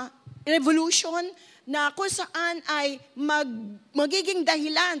revolution, na kung saan ay magiging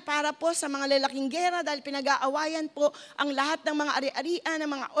dahilan para po sa mga lalaking gera dahil pinag-aawayan po ang lahat ng mga ari-arian, ng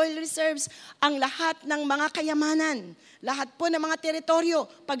mga oil reserves, ang lahat ng mga kayamanan, lahat po ng mga teritoryo,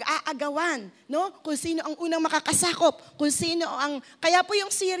 pag-aagawan, no? Kung sino ang unang makakasakop, kung sino ang, kaya po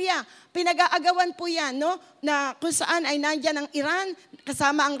yung Syria, pinag-aagawan po yan, no? Na kung saan ay nandyan ang Iran,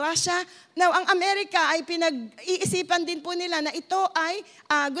 kasama ang Russia. Now, ang Amerika ay pinag-iisipan din po nila na ito ay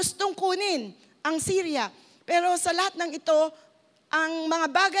gustong kunin ang Syria. Pero sa lahat ng ito, ang mga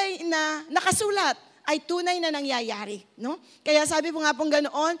bagay na nakasulat ay tunay na nangyayari. No? Kaya sabi po nga pong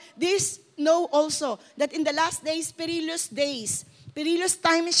ganoon, this know also that in the last days, perilous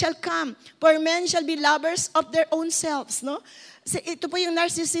times shall come, for men shall be lovers of their own selves. No? So, ito po yung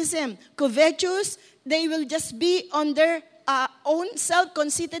narcissism. Covetous, they will just be on their own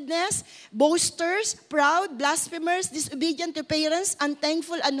self-conceitedness, boasters, proud, blasphemers, disobedient to parents,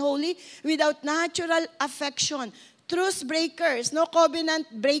 unthankful, unholy, without natural affection. Truce breakers, no,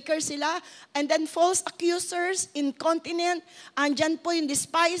 covenant breakers sila, and then false accusers, incontinent, andyan po yung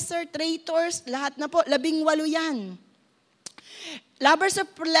despiser, traitors, lahat na po, 18 yan. Lovers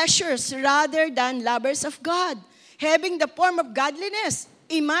of pleasures rather than lovers of God. Having the form of godliness.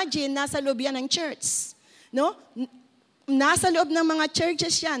 Imagine, nasa loob yan ng church. No? Nasa loob ng mga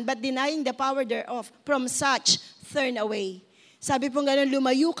churches yan, but denying the power thereof. From such, turn away. Sabi po gano'n,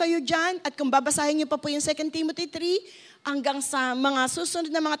 lumayo kayo dyan, at kung babasahin niyo pa po yung 2 Timothy 3, hanggang sa mga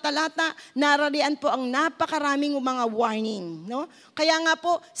susunod na mga talata, nararian po ang napakaraming mga warning. No? Kaya nga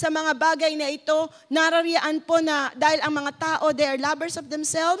po, sa mga bagay na ito, nararian po na dahil ang mga tao, they are lovers of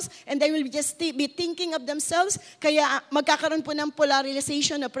themselves, and they will just be thinking of themselves, kaya magkakaroon po ng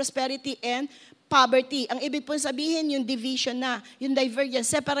polarization of prosperity and poverty. Ang ibig po sabihin, yung division na, yung divergence,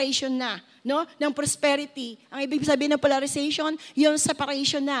 separation na, no? Ng prosperity. Ang ibig sabihin ng polarization, yung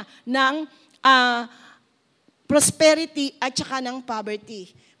separation na ng prosperity at saka ng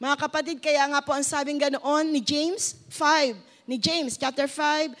poverty. Mga kapatid, kaya nga po ang sabing ganoon ni James chapter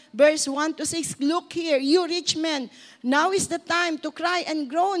 5, verse 1 to 6, look here, you rich men, now is the time to cry and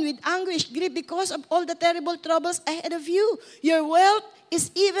groan with anguish, grief because of all the terrible troubles ahead of you. Your wealth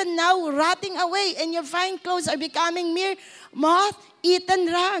is even now rotting away, and your fine clothes are becoming mere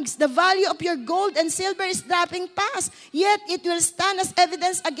moth-eaten rags. The value of your gold and silver is dropping fast, yet it will stand as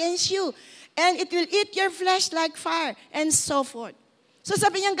evidence against you, and it will eat your flesh like fire, and so forth. So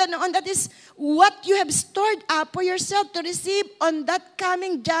sabi niya ganoon, that is what you have stored up for yourself to receive on that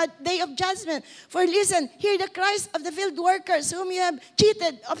coming day of judgment. For listen, hear the cries of the field workers whom you have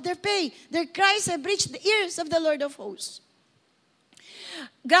cheated of their pay. Their cries have reached the ears of the Lord of hosts.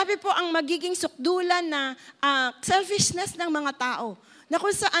 Grabe po ang magiging sukdulan na selfishness ng mga tao. Na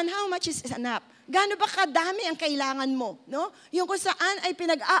kung saan, how much is enough? Gaano ba kadami ang kailangan mo? No? Yung kung saan ay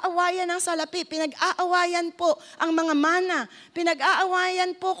pinag-aawayan ng salapi, pinag-aawayan po ang mga mana,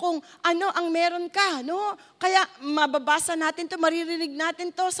 pinag-aawayan po kung ano ang meron ka. No? Kaya mababasa natin to, maririnig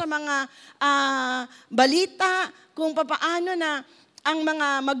natin to sa mga balita kung papaano na ang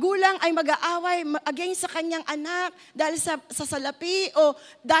mga magulang ay mag-aaway against sa kanyang anak dahil sa salapi o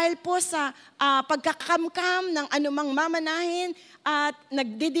dahil po sa pagkakamkam ng anumang mamanahin at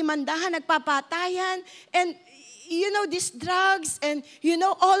nagdidimandahan, nagpapatayan. And you know, these drugs and you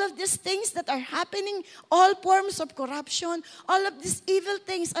know all of these things that are happening, all forms of corruption, all of these evil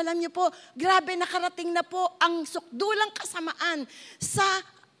things, alam niyo po, grabe nakarating na po ang sukdulang kasamaan sa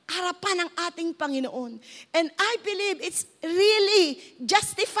harapan ng ating Panginoon. And I believe it's really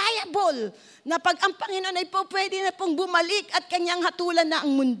justifiable na pag ang Panginoon ay po pwede na pong bumalik at kanyang hatulan na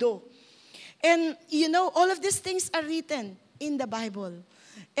ang mundo. And you know, all of these things are written in the Bible.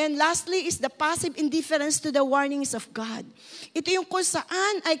 And lastly is the passive indifference to the warnings of God. Ito yung kung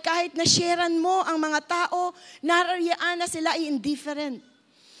saan ay kahit na-sharean mo ang mga tao, narariyaan na sila ay indifferent.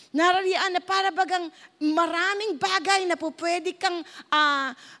 Narariyaan na para bagang maraming bagay na po pwede kang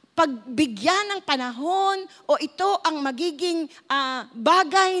pagbigyan ng panahon o ito ang magiging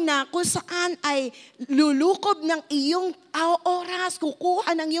bagay na kung saan ay lulukob ng iyong oras,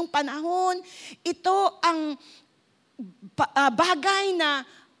 kukuha ng iyong panahon. Ito ang bagay na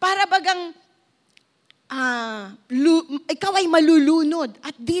para bagang ikaw ay malulunod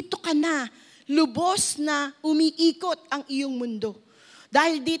at dito ka na, lubos na umiikot ang iyong mundo.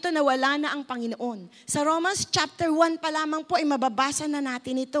 Dahil dito nawala na ang Panginoon. Sa Romans chapter 1 pa lamang po ay mababasa na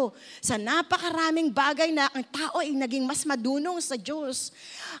natin ito. Sa napakaraming bagay na ang tao ay naging mas madunong sa Diyos.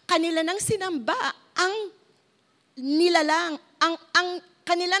 Kanila nang sinamba ang nilalang,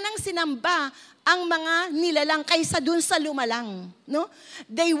 kanila nang sinamba ang mga nilalang kaysa dun sa lumalang. No?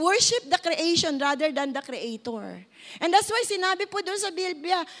 They worship the creation rather than the Creator. And that's why sinabi po doon sa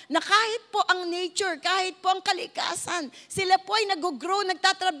Biblia na kahit po ang nature, kahit po ang kalikasan, sila po ay nag-grow,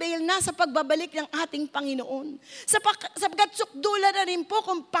 nagtatrabail na sa pagbabalik ng ating Panginoon. Sapagkat sukdula na rin po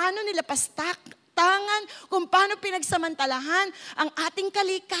kung paano nila tangan, kung paano pinagsamantalahan ang ating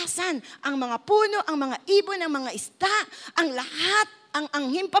kalikasan, ang mga puno, ang mga ibon, ang mga isda, ang lahat,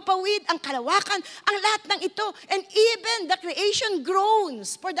 ang himpapawid, ang kalawakan, ang lahat ng ito. And even the creation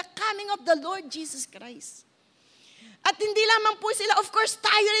groans for the coming of the Lord Jesus Christ. At hindi lamang po sila, of course,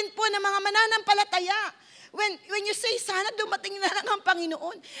 tayo rin po ng mga mananampalataya. When you say, sana dumating na lang ang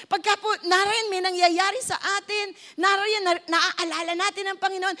Panginoon. Pagka po, narin may nangyayari sa atin, narin naaalala natin ang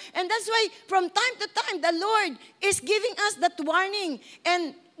Panginoon. And that's why, from time to time, the Lord is giving us that warning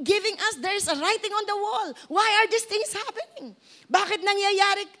and giving us, there's a writing on the wall. Why are these things happening? Bakit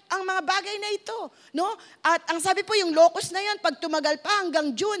nangyayari ang mga bagay na ito? No? At ang sabi po, yung locust na yan, pag tumagal pa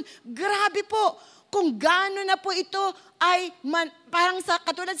hanggang June, grabe po, kung gaano na po ito ay parang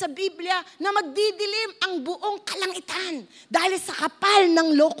katulad sa Biblia na magdidilim ang buong kalangitan dahil sa kapal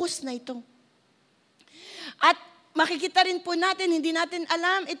ng locust na ito. At makikita rin po natin, hindi natin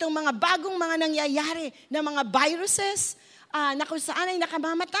alam itong mga bagong mga nangyayari na mga viruses, na kung saan ay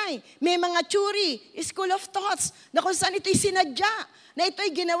nakamamatay. May mga theory, school of thoughts, na kung saan ito'y sinadya, na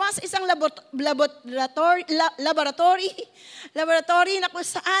ito'y ginawa sa isang laboratory na kung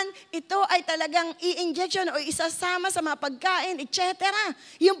saan ito ay talagang i-injection o isasama sa mga pagkain, etc.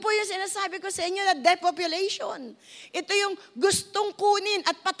 Yun po yung sinasabi ko sa inyo na depopulation. Ito yung gustong kunin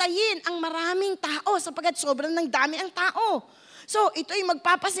at patayin ang maraming tao sapagkat sobrang ng dami ang tao. So, ito'y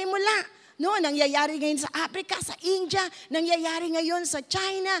magpapasimula. No, nangyayari ngayon sa Africa, sa India, nangyayari ngayon sa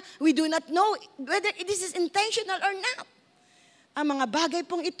China. We do not know whether this is intentional or not. Ang mga bagay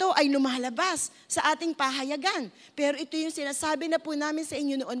pong ito ay lumalabas sa ating pahayagan. Pero ito yung sinasabi na po namin sa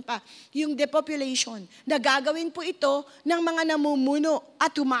inyo noon pa, yung depopulation. Nagagawin po ito ng mga namumuno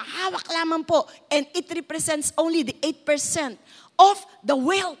at humahawak lamang po. And it represents only the 8% of the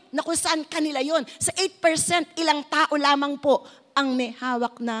wealth na kung saan kanila yon. Sa 8%, ilang tao lamang po ang may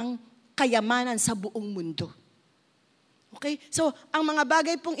hawak ng kayamanan sa buong mundo. Okay? So, ang mga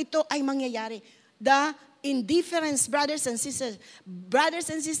bagay pong ito ay mangyayari. The indifference, brothers and sisters,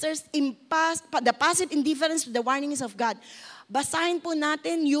 the passive indifference to the warnings of God. Basahin po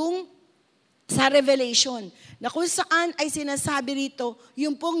natin yung sa Revelation, na kung saan ay sinasabi rito,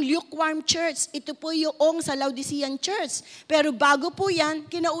 yung pong lukewarm church, ito po yung sa Laodicean church. Pero bago po yan,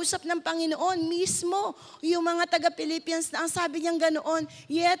 kinausap ng Panginoon mismo, yung mga taga-Philippians na ang sabi niyang ganoon,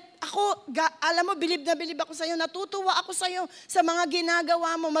 yet ako, alam mo, bilib na bilib ako sa iyo, natutuwa ako sa iyo sa mga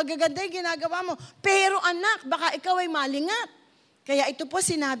ginagawa mo, magaganda yung ginagawa mo. Pero anak, baka ikaw ay malingat. Kaya ito po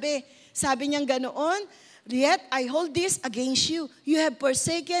sinabi, sabi niyang ganoon, yet I hold this against you. You have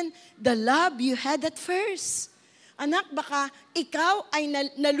forsaken the love you had at first. Anak, baka ikaw ay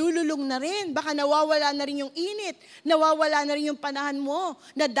nalululong na rin. Baka nawawala na rin yung init. Nawawala na rin yung panahan mo.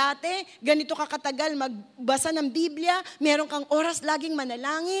 Na dati, ganito ka katagal magbasa ng Biblia. Meron kang oras laging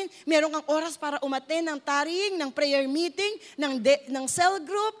manalangin. Meron kang oras para umaten ng taring, ng prayer meeting, ng cell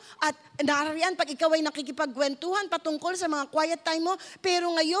group. At narariyan pag ikaw ay nakikipagkwentuhan patungkol sa mga quiet time mo. Pero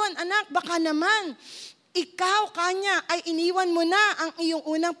ngayon, anak, baka naman, ikaw, kanya, ay iniwan mo na ang iyong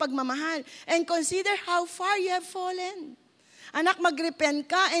unang pagmamahal. And consider how far you have fallen. Anak, mag-repent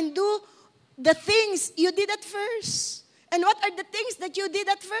ka and do the things you did at first. And what are the things that you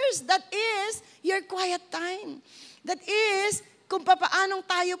did at first? That is your quiet time. That is, kung papaanong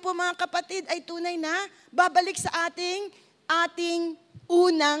tayo po mga kapatid ay tunay na babalik sa ating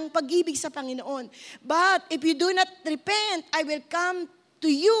unang pag-ibig sa Panginoon. But if you do not repent, I will come to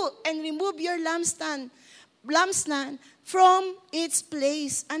you and remove your lampstand from its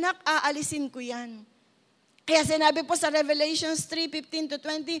place. Anak, aalisin ko yan. Kaya sinabi po sa Revelations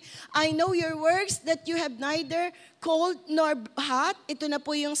 3:15-20, I know your works that you have neither cold nor hot. Ito na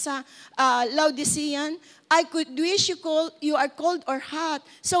po yung sa Laodicean. I could wish you are cold or hot.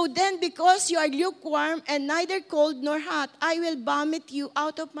 So then, because you are lukewarm and neither cold nor hot, I will vomit you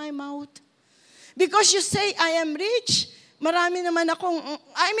out of my mouth. Because you say, I am rich. Marami naman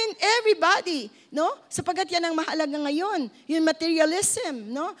everybody, no? Sapagkat yan ang mahalaga ngayon, yung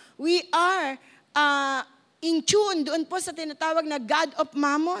materialism, no? We are in tune doon po sa tinatawag na God of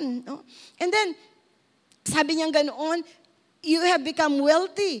Mammon, no? And then, sabi niyang ganoon, You have become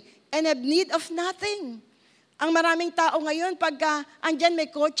wealthy and have need of nothing. Ang maraming tao ngayon, pagka andyan may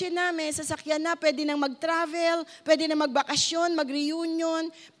kotse na, may sasakyan na, pwede nang mag-travel, pwede nang magbakasyon, mag-reunion,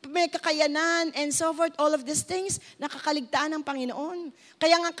 may kakayanan, and so forth, all of these things, nakakaligtaan ng Panginoon.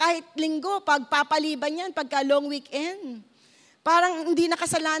 Kaya nga kahit linggo, pagpapaliban yan, pagka long weekend. Parang hindi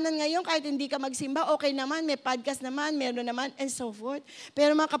nakasalanan ngayon kahit hindi ka magsimba, okay naman, may podcast naman, meron naman, and so forth.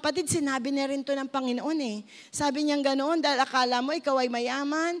 Pero mga kapatid, sinabi na rin to ng Panginoon eh. Sabi niyang ganoon, dahil akala mo ikaw ay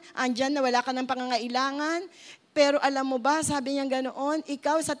mayaman, andyan na wala ka ng pangangailangan, pero alam mo ba, sabi niyang ganoon,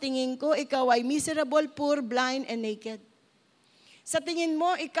 ikaw sa tingin ko, ikaw ay miserable, poor, blind, and naked. Sa tingin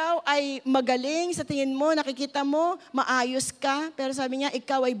mo, ikaw ay magaling, sa tingin mo, nakikita mo, maayos ka, pero sabi niya,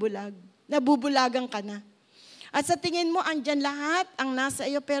 ikaw ay bulag. Nabubulagan ka na. At sa tingin mo, andyan lahat ang nasa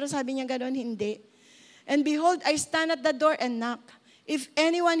iyo, pero sabi niya gano'n, hindi. And behold, I stand at the door and knock. If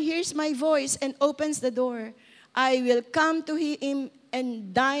anyone hears my voice and opens the door, I will come to him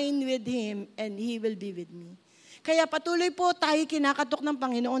and dine with him, and he will be with me. Kaya patuloy po tayo kinakatok ng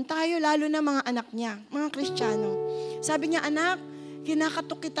Panginoon. Tayo, lalo na mga anak niya, mga Kristiyano. Sabi niya, anak,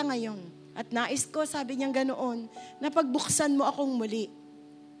 kinakatok kita ngayon. At nais ko, sabi niya ganoon, na pagbuksan mo akong muli.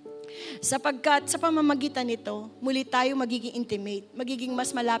 Sapagkat sa pamamagitan nito, muli tayo magiging intimate, magiging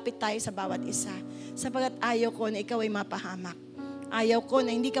mas malapit tayo sa bawat isa. Sapagkat ayaw ko na ikaw ay mapahamak. Ayaw ko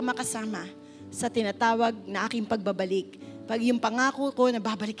na hindi ka makasama sa tinatawag na aking pagbabalik. Pag yung pangako ko na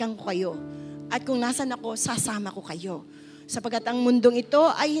babalikan ko kayo. At kung nasan ako, sasama ko kayo. Sapagkat ang mundong ito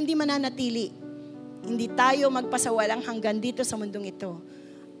ay hindi mananatili. Hindi tayo magpasawalang hanggan dito sa mundong ito.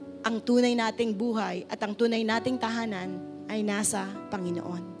 Ang tunay nating buhay at ang tunay nating tahanan ay nasa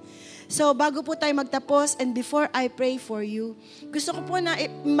Panginoon. So, bago po tayo magtapos and before I pray for you, gusto ko po na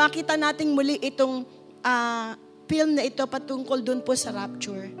makita nating muli itong film na ito patungkol dun po sa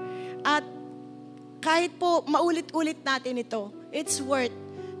rapture. At kahit po maulit-ulit natin ito, it's worth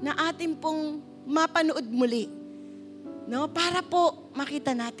na atin pong mapanood muli. No? Para po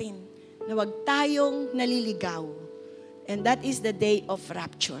makita natin na huwag tayong naliligaw. And that is the day of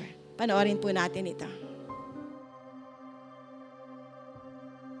rapture. Panoorin po natin ito.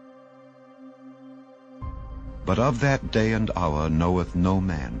 But of that day and hour knoweth no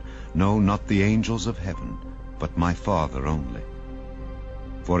man, no, not the angels of heaven, but my Father only.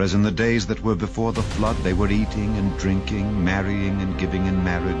 For as in the days that were before the flood, they were eating and drinking, marrying and giving in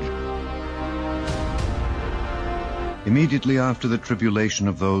marriage. Immediately after the tribulation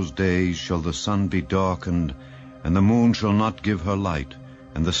of those days shall the sun be darkened, and the moon shall not give her light,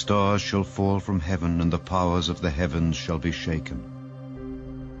 and the stars shall fall from heaven, and the powers of the heavens shall be shaken.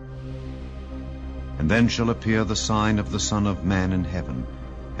 And then shall appear the sign of the Son of Man in heaven.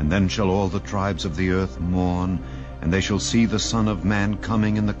 And then shall all the tribes of the earth mourn, and they shall see the Son of Man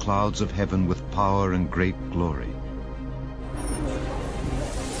coming in the clouds of heaven with power and great glory.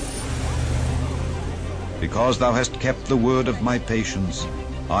 Because thou hast kept the word of my patience,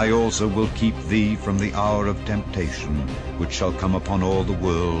 I also will keep thee from the hour of temptation, which shall come upon all the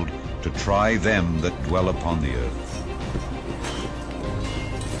world, to try them that dwell upon the earth.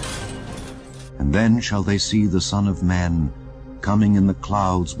 And then shall they see the Son of Man coming in the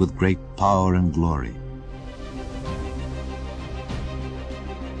clouds with great power and glory.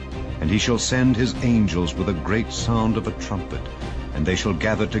 And he shall send his angels with a great sound of a trumpet, and they shall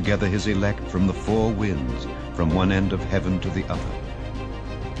gather together his elect from the four winds, from one end of heaven to the other.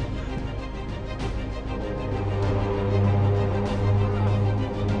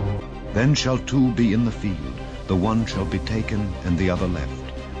 Then shall two be in the field, the one shall be taken and the other left.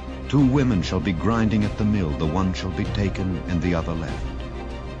 Two women shall be grinding at the mill, the one shall be taken and the other left.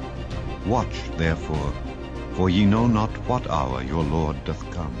 Watch, therefore, for ye know not what hour your Lord doth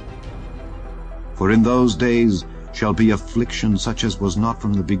come. For in those days shall be affliction such as was not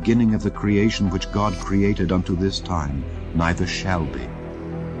from the beginning of the creation which God created unto this time, neither shall be.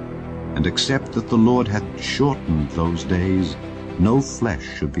 And except that the Lord hath shortened those days, no flesh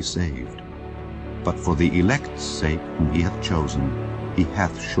should be saved. But for the elect's sake whom he hath chosen, he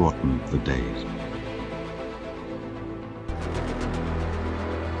hath shortened the days.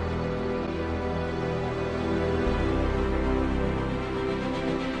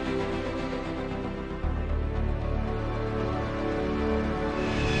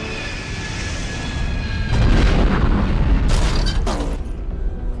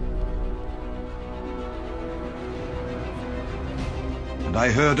 And I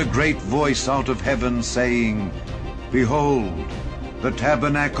heard a great voice out of heaven saying, Behold, the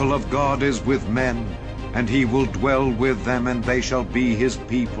tabernacle of God is with men, and he will dwell with them, and they shall be his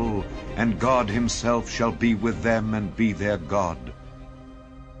people, and God himself shall be with them and be their God.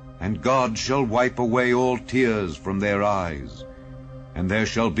 And God shall wipe away all tears from their eyes, and there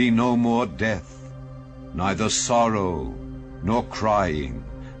shall be no more death, neither sorrow, nor crying,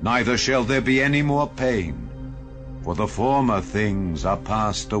 neither shall there be any more pain, for the former things are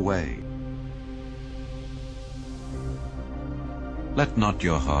passed away. Let not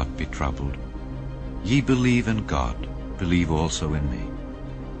your heart be troubled. Ye believe in God, believe also in me.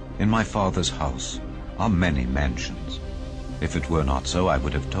 In my Father's house are many mansions. If it were not so, I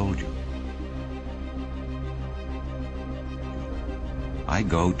would have told you. I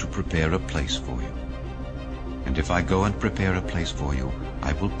go to prepare a place for you. And if I go and prepare a place for you,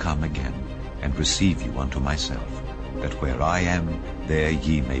 I will come again and receive you unto myself, that where I am, there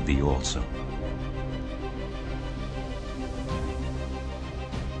ye may be also.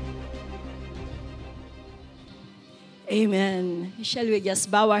 Amen. Shall we just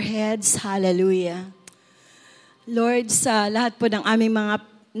bow our heads? Hallelujah. Lord, sa lahat po ng aming mga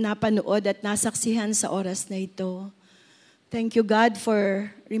napanood at nasaksihan sa oras na ito, thank you, God,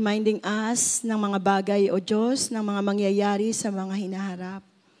 for reminding us ng mga bagay, O Diyos, ng mga mangyayari sa mga hinaharap.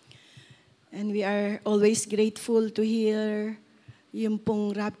 And we are always grateful to hear yung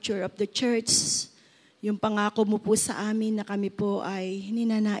pong rapture of the church, yung pangako mo po sa amin na kami po ay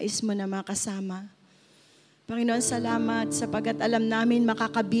ninanais mo na makasama. Panginoon, salamat sapagat alam namin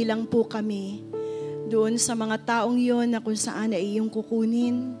makakabilang po kami doon sa mga taong yon na kung saan ay iyong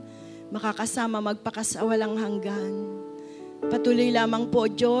kukunin, makakasama magpakasawalang hanggan. Patuloy lamang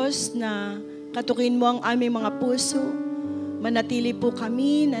po, Diyos, na katukin mo ang aming mga puso. Manatili po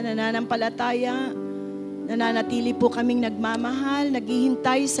kami na nananampalataya, nananatili po kaming nagmamahal,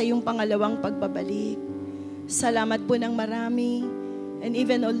 naghihintay sa iyong pangalawang pagbabalik. Salamat po ng marami. And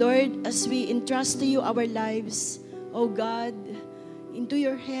even, O Lord, as we entrust to you our lives, O God, into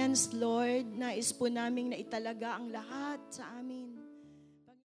your hands, Lord, nais po naming na italaga ang lahat sa amin.